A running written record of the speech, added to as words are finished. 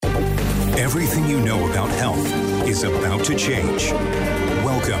Everything you know about health is about to change.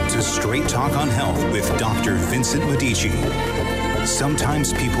 Welcome to Straight Talk on Health with Dr. Vincent Medici.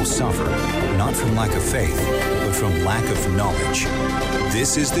 Sometimes people suffer, not from lack of faith, but from lack of knowledge.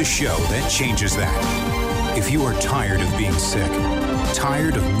 This is the show that changes that. If you are tired of being sick,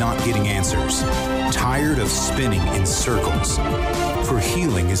 tired of not getting answers, tired of spinning in circles, for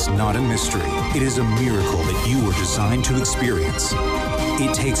healing is not a mystery. It is a miracle that you were designed to experience.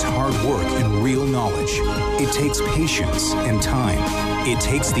 It takes hard work and real knowledge. It takes patience and time. It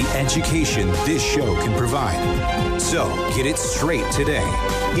takes the education this show can provide. So, get it straight today.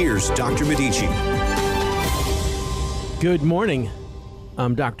 Here's Dr. Medici. Good morning.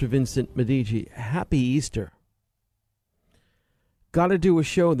 I'm Dr. Vincent Medici. Happy Easter. Got to do a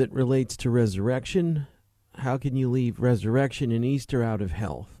show that relates to resurrection. How can you leave resurrection and Easter out of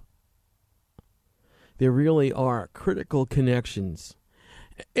health? There really are critical connections.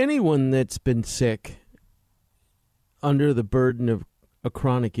 Anyone that's been sick, under the burden of a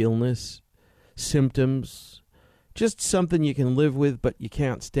chronic illness, symptoms, just something you can live with but you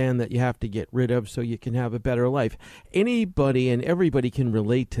can't stand that you have to get rid of so you can have a better life. Anybody and everybody can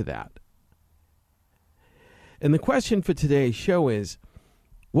relate to that. And the question for today's show is,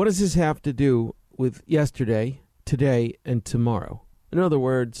 what does this have to do with yesterday, today, and tomorrow? In other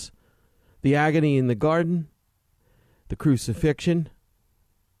words, the agony in the garden, the crucifixion,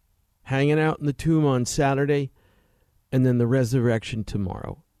 hanging out in the tomb on Saturday, and then the resurrection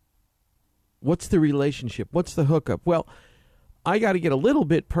tomorrow. What's the relationship? What's the hookup? Well, I got to get a little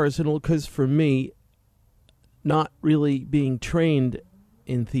bit personal because for me, not really being trained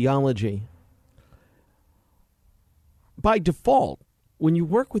in theology, by default, when you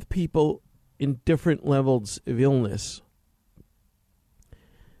work with people in different levels of illness,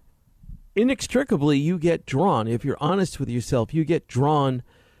 inextricably you get drawn, if you're honest with yourself, you get drawn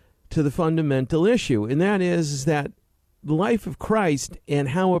to the fundamental issue, and that is that the life of Christ and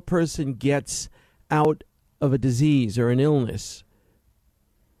how a person gets out of a disease or an illness,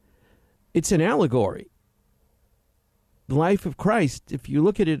 it's an allegory. The life of Christ, if you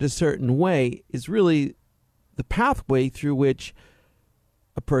look at it a certain way, is really the pathway through which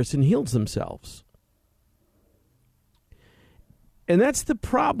a person heals themselves. And that's the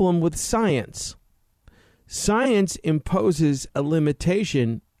problem with science. Science imposes a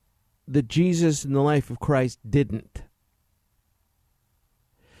limitation that Jesus in the life of Christ didn't.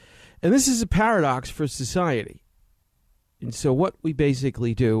 And this is a paradox for society. And so what we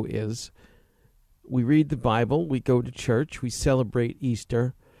basically do is we read the Bible, we go to church, we celebrate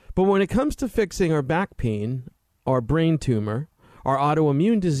Easter, but when it comes to fixing our back pain, our brain tumor, our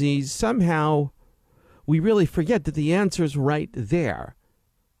autoimmune disease, somehow we really forget that the answer is right there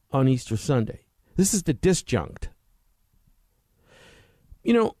on Easter Sunday. This is the disjunct.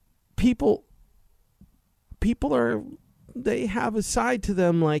 You know, people they have a side to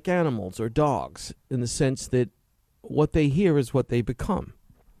them like animals or dogs in the sense that what they hear is what they become.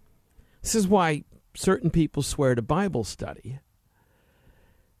 This is why certain people swear to Bible study.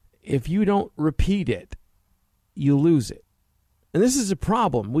 If you don't repeat it, you lose it. And this is a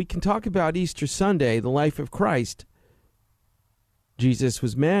problem. We can talk about Easter Sunday, the life of Christ. Jesus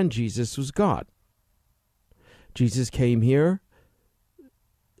was man, Jesus was God. Jesus came here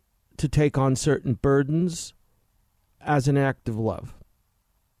to take on certain burdens as an act of love.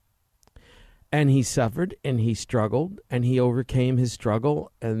 And he suffered and he struggled and he overcame his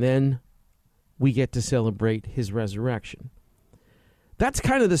struggle, and then we get to celebrate his resurrection. That's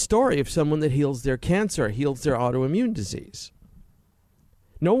kind of the story of someone that heals their cancer, heals their autoimmune disease.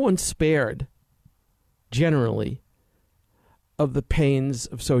 No one's spared, generally, of the pains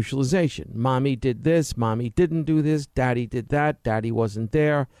of socialization. Mommy did this, mommy didn't do this, daddy did that, daddy wasn't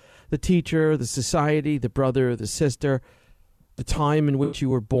there. The teacher, the society, the brother, the sister, the time in which you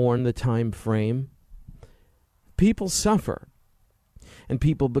were born, the time frame. People suffer, and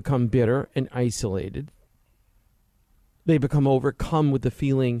people become bitter and isolated. They become overcome with the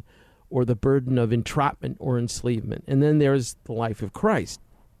feeling or the burden of entrapment or enslavement. And then there's the life of Christ,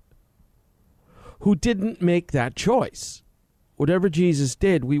 who didn't make that choice. Whatever Jesus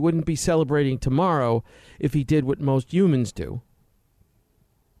did, we wouldn't be celebrating tomorrow if he did what most humans do.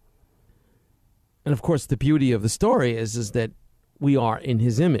 And of course, the beauty of the story is that we are in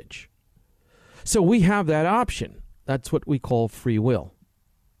his image. So we have that option. That's what we call free will.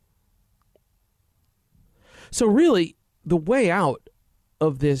 So really, the way out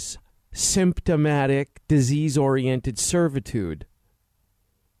of this symptomatic, disease-oriented servitude,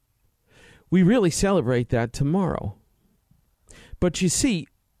 we really celebrate that tomorrow. But you see,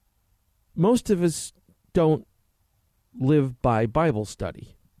 most of us don't live by Bible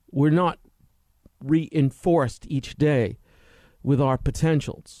study. We're not reinforced each day with our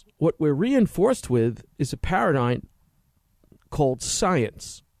potentials. What we're reinforced with is a paradigm called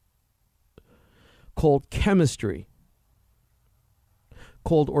science, called chemistry,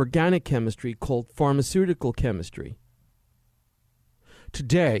 called organic chemistry, called pharmaceutical chemistry.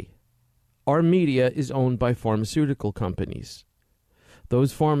 Today, our media is owned by pharmaceutical companies.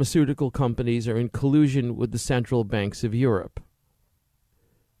 Those pharmaceutical companies are in collusion with the central banks of Europe.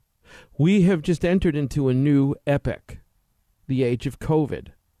 We have just entered into a new epoch, the age of COVID.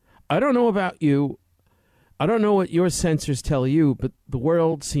 I don't know about you. I don't know what your sensors tell you, but the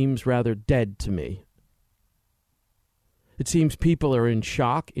world seems rather dead to me. It seems people are in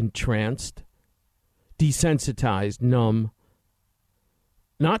shock, entranced, desensitized, numb,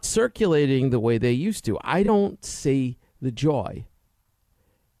 not circulating the way they used to. I don't see the joy,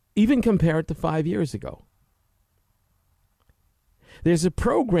 even compared to 5 years ago. There's a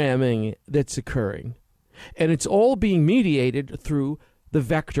programming that's occurring, and it's all being mediated through the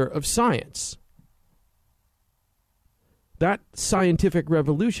vector of science. That scientific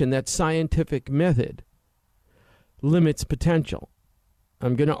revolution, that scientific method, limits potential.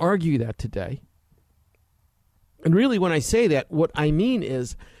 I'm going to argue that today. And really, when I say that, what I mean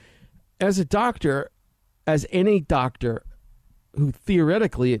is, as a doctor, as any doctor who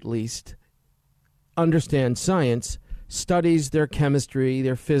theoretically at least understands science, studies their chemistry,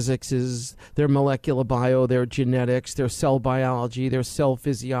 their physics, their molecular bio, their genetics, their cell biology, their cell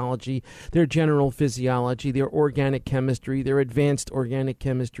physiology, their general physiology, their organic chemistry, their advanced organic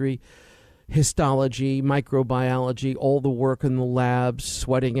chemistry, histology, microbiology, all the work in the labs,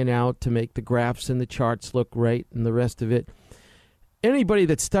 sweating it out to make the graphs and the charts look right and the rest of it. Anybody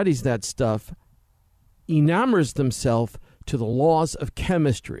that studies that stuff enamors themselves to the laws of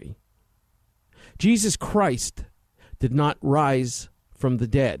chemistry. Jesus Christ did not rise from the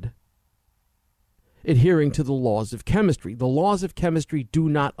dead adhering to the laws of chemistry. The laws of chemistry do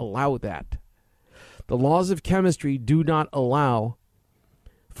not allow that. The laws of chemistry do not allow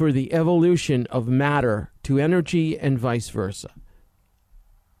for the evolution of matter to energy and vice versa.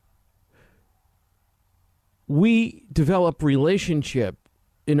 We develop relationship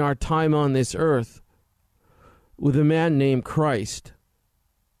in our time on this earth with a man named Christ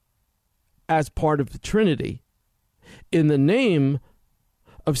as part of the Trinity in the name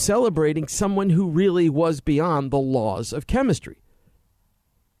of celebrating someone who really was beyond the laws of chemistry.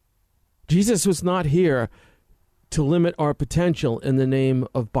 Jesus was not here to limit our potential in the name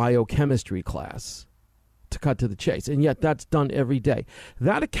of biochemistry class, to cut to the chase. And yet that's done every day.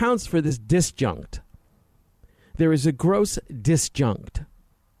 That accounts for this disjunct. There is a gross disjunct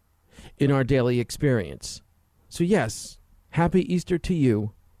in our daily experience. So yes, happy Easter to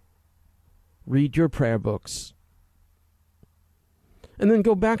you. Read your prayer books. And then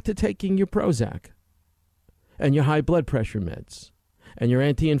go back to taking your Prozac and your high blood pressure meds and your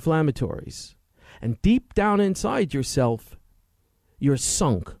anti-inflammatories. And deep down inside yourself, you're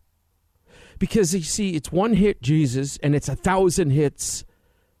sunk. Because you see, it's one hit Jesus, and it's 1,000 hits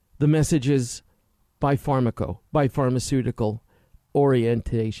the messages by pharmaceutical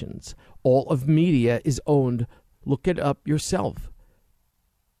orientations. All of media is owned. Look it up yourself.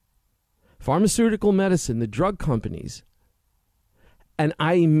 Pharmaceutical medicine, the drug companies, and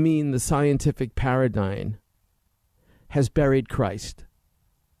I mean the scientific paradigm, has buried Christ.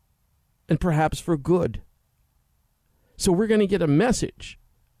 And perhaps for good. So we're going to get a message.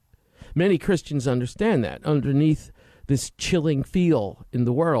 Many Christians understand that. Underneath this chilling feel in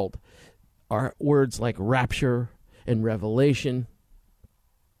the world are words like rapture and revelation.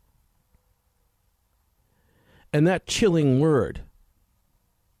 And that chilling word,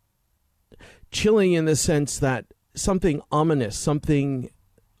 chilling in the sense that something ominous, something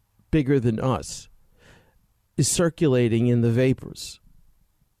bigger than us, is circulating in the vapors.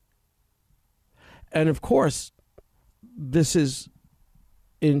 And of course, this is,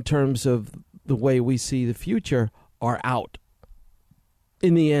 in terms of the way we see the future, are out.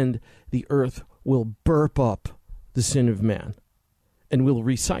 In the end, the earth will burp up the sin of man and will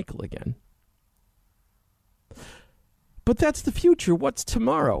recycle again. But that's the future. What's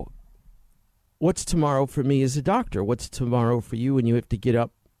tomorrow? What's tomorrow for me as a doctor? What's tomorrow for you when you have to get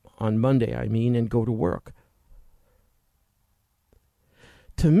up on Monday, and go to work?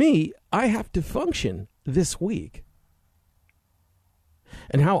 To me, I have to function this week.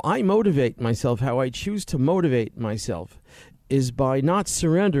 And how I motivate myself, how I choose to motivate myself, is by not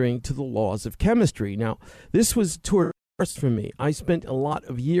surrendering to the laws of chemistry. Now, this was tour for me. I spent a lot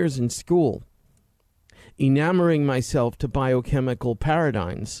of years in school enamoring myself to biochemical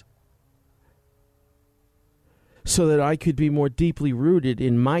paradigms so that I could be more deeply rooted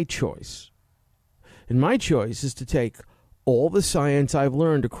in my choice And my choice is to take all the science I've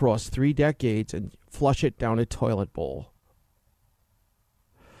learned across 3 decades and flush it down a toilet bowl.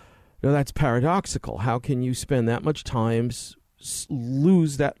 Now, that's paradoxical. How can you spend that much time,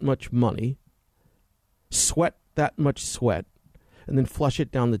 lose that much money, sweat that much sweat, and then flush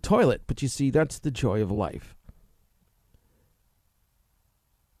it down the toilet? But you see, that's the joy of life.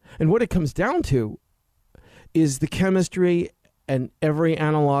 And what it comes down to is the chemistry, and every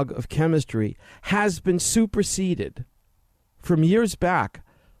analog of chemistry has been superseded from years back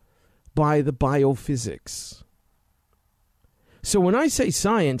by the biophysics. So when I say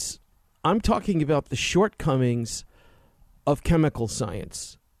science, I'm talking about the shortcomings of chemical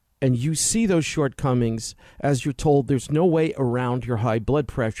science. And you see those shortcomings as you're told there's no way around your high blood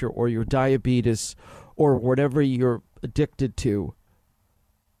pressure or your diabetes or whatever you're addicted to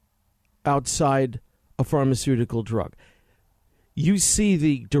outside a pharmaceutical drug. You see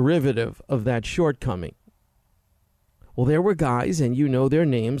the derivative of that shortcoming. Well, there were guys, and you know their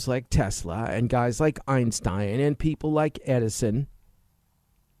names, like Tesla, and guys like Einstein, and people like Edison,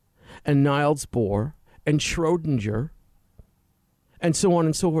 and Niels Bohr, and Schrodinger, and so on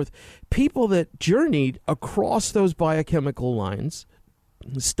and so forth. People that journeyed across those biochemical lines,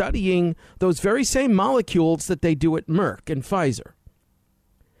 studying those very same molecules that they do at Merck and Pfizer,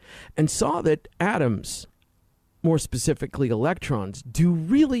 and saw that atoms, more specifically electrons, do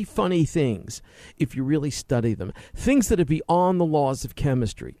really funny things if you really study them. Things that are beyond the laws of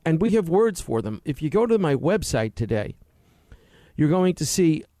chemistry. And we have words for them. If you go to my website today, you're going to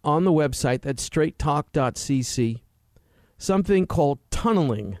see on the website, that's straighttalk.cc, something called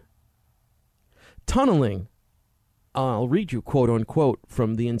tunneling. Tunneling. I'll read you, quote unquote,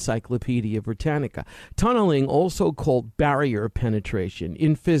 from the Encyclopedia Britannica. Tunneling, also called barrier penetration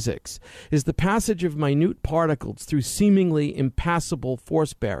in physics, is the passage of minute particles through seemingly impassable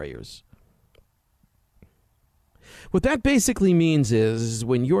force barriers. What that basically means is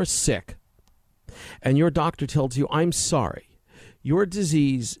when you're sick and your doctor tells you, I'm sorry, your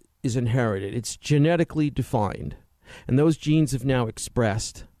disease is inherited, it's genetically defined, and those genes have now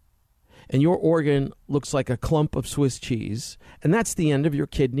expressed, and your organ looks like a clump of Swiss cheese, and that's the end of your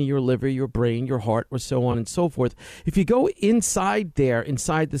kidney, your liver, your brain, your heart, or so on and so forth. If you go inside there,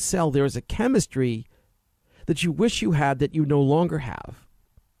 inside the cell, there is a chemistry that you wish you had that you no longer have.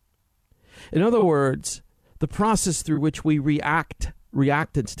 In other words, the process through which we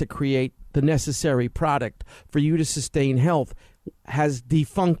reactants to create the necessary product for you to sustain health has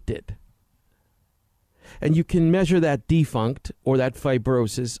defuncted. And you can measure that defunct or that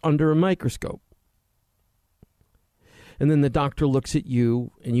fibrosis under a microscope. And then the doctor looks at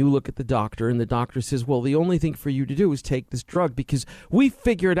you, and you look at the doctor, and the doctor says, well, the only thing for you to do is take this drug because we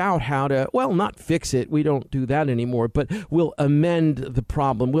figured out how to, well, not fix it. We don't do that anymore, but we'll amend the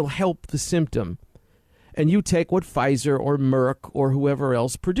problem. We'll help the symptom. And you take what Pfizer or Merck or whoever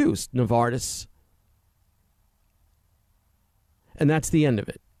else produced, Novartis. And that's the end of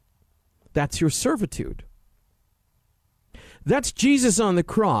it. That's your servitude. That's Jesus on the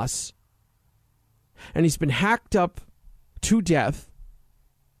cross, and he's been hacked up to death,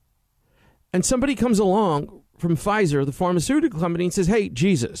 and somebody comes along from Pfizer, the pharmaceutical company, and says, hey,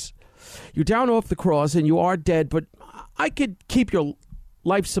 Jesus, you're down off the cross and you are dead, but I could keep your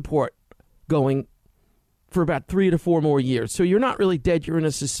life support going for about 3 to 4 more years. So you're not really dead. You're in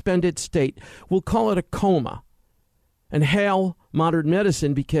a suspended state. We'll call it a coma. And hail modern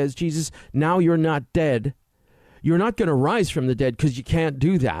medicine, because, Jesus, now you're not dead. You're not going to rise from the dead because you can't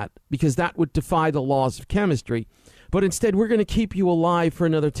do that, because that would defy the laws of chemistry. But instead, we're going to keep you alive for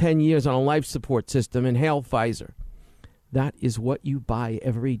another 10 years on a life support system, and hail Pfizer. That is what you buy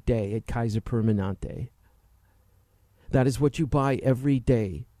every day at Kaiser Permanente. That is what you buy every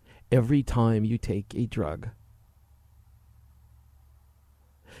day, every time you take a drug.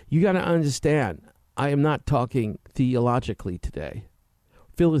 You got to understand, I am not talking theologically today,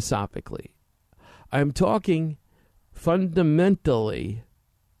 philosophically. I'm talking fundamentally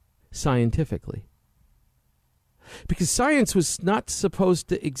scientifically. Because science was not supposed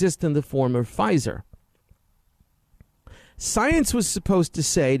to exist in the form of Pfizer. Science was supposed to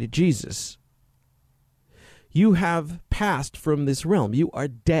say to Jesus, you have passed from this realm. You are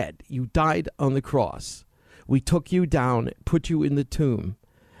dead. You died on the cross. We took you down, put you in the tomb,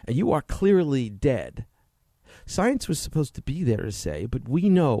 and you are clearly dead. Science was supposed to be there to say, but we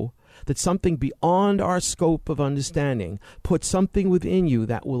know that something beyond our scope of understanding put something within you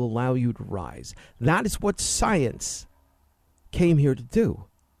that will allow you to rise. That is what science came here to do.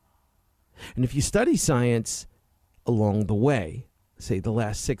 And if you study science along the way, say the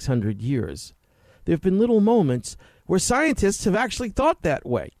last 600 years, there have been little moments where scientists have actually thought that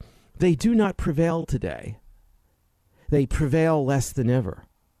way. They do not prevail today. They prevail less than ever.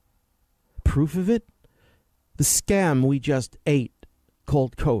 Proof of it? The scam we just ate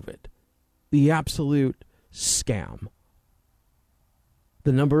called COVID. The absolute scam.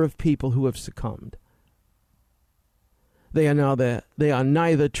 The number of people who have succumbed. They are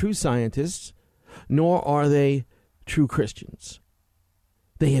neither true scientists, nor are they true Christians.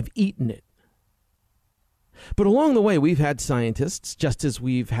 They have eaten it. But along the way, we've had scientists, just as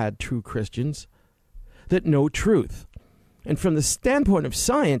we've had true Christians, that know truth. And from the standpoint of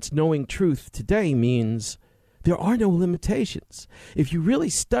science, knowing truth today means there are no limitations. If you really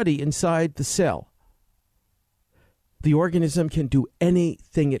study inside the cell, the organism can do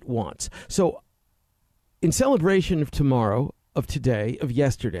anything it wants. So, in celebration of tomorrow, of today, of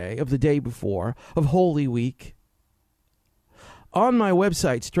yesterday, of the day before, of Holy Week, on my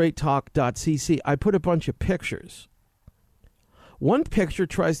website, straighttalk.cc, I put a bunch of pictures. One picture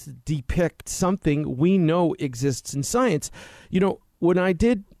tries to depict something we know exists in science. You know, when I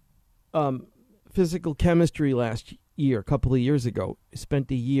did physical chemistry last year, a couple of years ago, I spent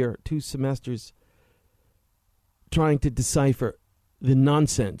a year, 2 semesters, trying to decipher the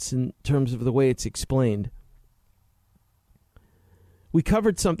nonsense in terms of the way it's explained. We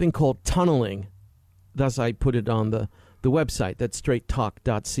covered something called tunneling. Thus, I put it on the website. That's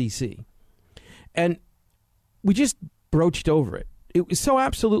straighttalk.cc. And we just broached over it. It was so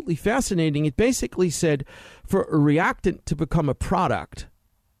absolutely fascinating. It basically said for a reactant to become a product,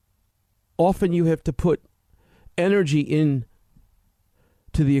 often you have to put energy in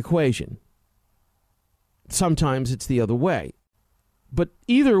to the equation. Sometimes it's the other way. But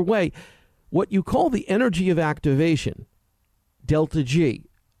either way, what you call the energy of activation, delta G,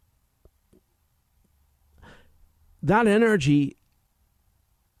 that energy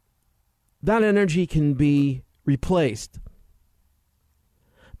can be replaced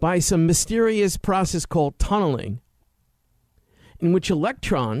by some mysterious process called tunneling, in which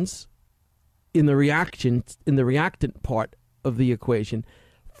electrons in the reactant part of the equation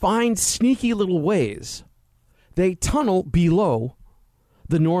find sneaky little ways. They tunnel below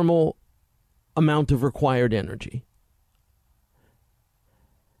the normal amount of required energy.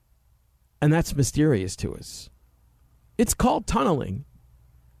 And that's mysterious to us. It's called tunneling.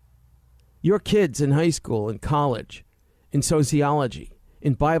 Your kids in high school, in college, in sociology,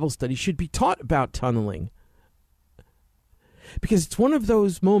 in Bible study should be taught about tunneling. Because it's one of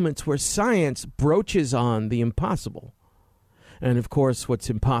those moments where science broaches on the impossible. And of course, what's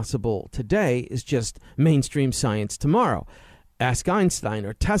impossible today is just mainstream science tomorrow. Ask Einstein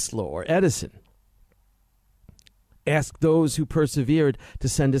or Tesla or Edison. Ask those who persevered to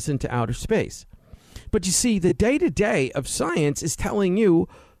send us into outer space. But you see, the day-to-day of science is telling you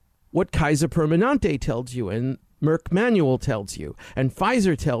what Kaiser Permanente tells you, and Merck Manual tells you, and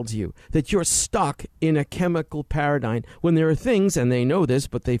Pfizer tells you, that you're stuck in a chemical paradigm when there are things, and they know this,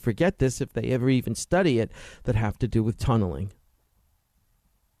 but they forget this if they ever even study it, that have to do with tunneling.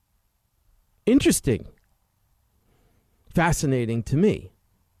 Interesting. Fascinating to me.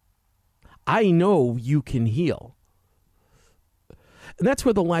 I know you can heal. And that's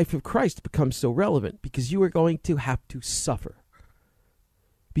where the life of Christ becomes so relevant, because you are going to have to suffer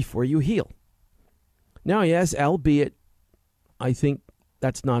before you heal. Now, yes, albeit I think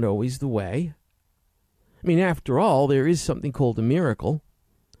that's not always the way. I mean, after all, there is something called a miracle.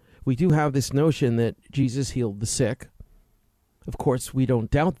 We do have this notion that Jesus healed the sick. Of course, we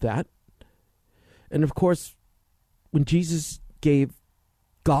don't doubt that. And of course, when Jesus gave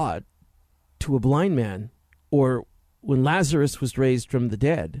God to a blind man, or when Lazarus was raised from the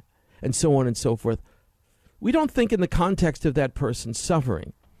dead, and so on and so forth, we don't think in the context of that person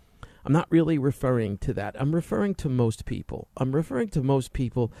suffering. I'm not really referring to that. I'm referring to most people. I'm referring to most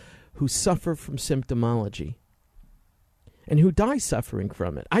people who suffer from symptomology and who die suffering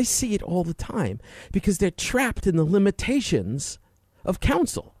from it. I see it all the time because they're trapped in the limitations of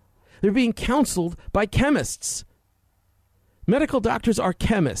counsel. They're being counseled by chemists. Medical doctors are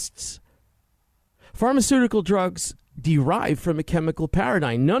chemists. Pharmaceutical drugs derive from a chemical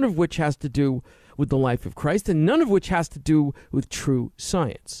paradigm, none of which has to do with the life of Christ, and none of which has to do with true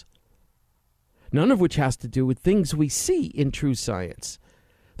science. None of which has to do with things we see in true science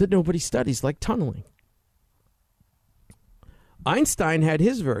that nobody studies, like tunneling. Einstein had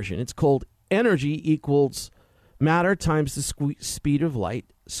his version. It's called energy equals matter times the speed of light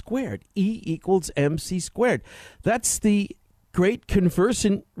squared. E equals mc squared. That's the great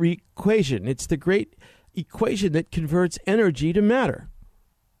conversant equation. It's the great equation that converts energy to matter.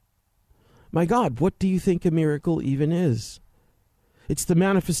 My God, what do you think a miracle even is? It's the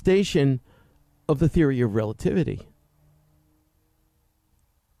manifestation of the theory of relativity.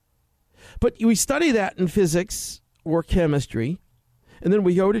 But we study that in physics or chemistry, and then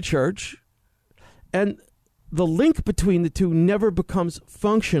we go to church, and the link between the two never becomes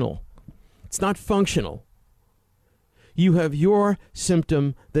functional. It's not functional. You have your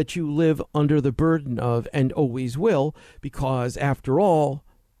symptom that you live under the burden of and always will, because after all,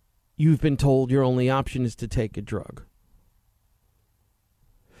 you've been told your only option is to take a drug.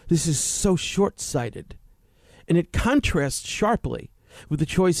 This is so short-sighted, and it contrasts sharply with the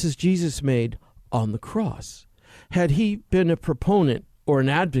choices Jesus made on the cross. Had he been a proponent or an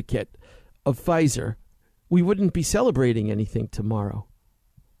advocate of Pfizer, we wouldn't be celebrating anything tomorrow.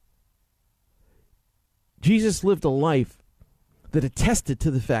 Jesus lived a life that attested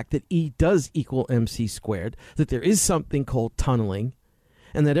to the fact that E does equal MC squared, that there is something called tunneling,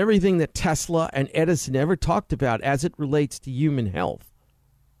 and that everything that Tesla and Edison ever talked about as it relates to human health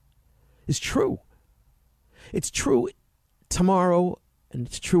is true. It's true tomorrow, and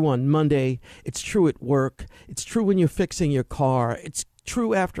it's true on Monday. It's true at work. It's true when you're fixing your car. It's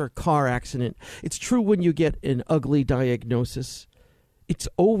true after a car accident. It's true when you get an ugly diagnosis. It's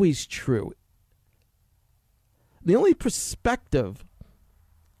always true. The only perspective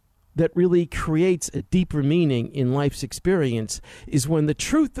that really creates a deeper meaning in life's experience is when the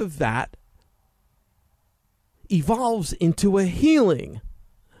truth of that evolves into a healing.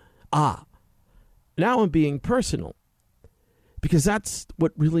 Now I'm being personal, because that's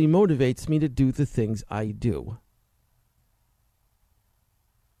what really motivates me to do the things I do.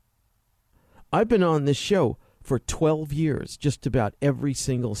 I've been on this show for 12 years, just about every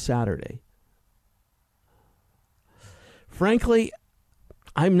single Saturday. Frankly,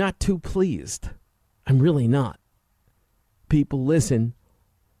 I'm not too pleased. I'm really not. People listen,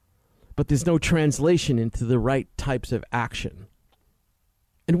 but there's no translation into the right types of action.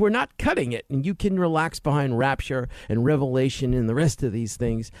 And we're not cutting it, and you can relax behind Rapture and Revelation and the rest of these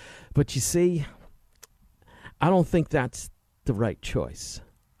things. But you see, I don't think that's the right choice.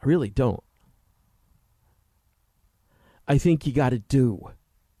 I really don't. I think you got to do.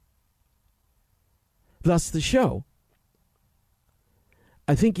 Thus the show.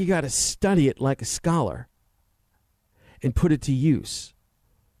 I think you got to study it like a scholar and put it to use.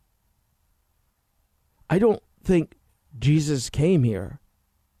 I don't think Jesus came here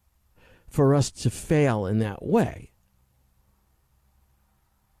for us to fail in that way.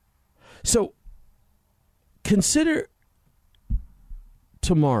 So consider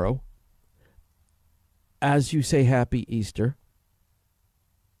tomorrow, as you say Happy Easter,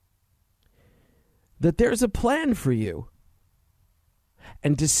 that there's a plan for you.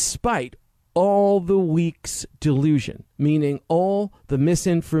 And despite all the week's delusion, meaning all the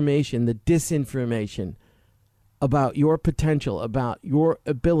misinformation, the disinformation about your potential, about your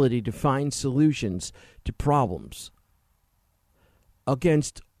ability to find solutions to problems,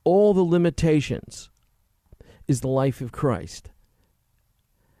 against all the limitations, is the life of Christ.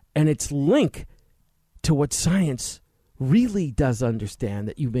 And its link to what science really does understand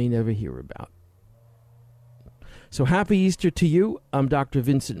that you may never hear about. So happy Easter to you. I'm Dr.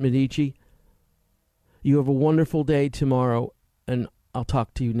 Vincent Medici. You have a wonderful day tomorrow, and I'll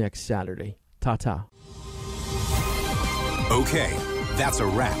talk to you next Saturday. Ta-ta. Okay, that's a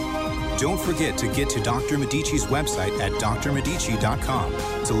wrap. Don't forget to get to Dr. Medici's website at drmedici.com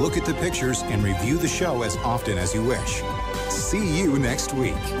to look at the pictures and review the show as often as you wish. See you next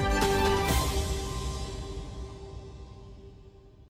week.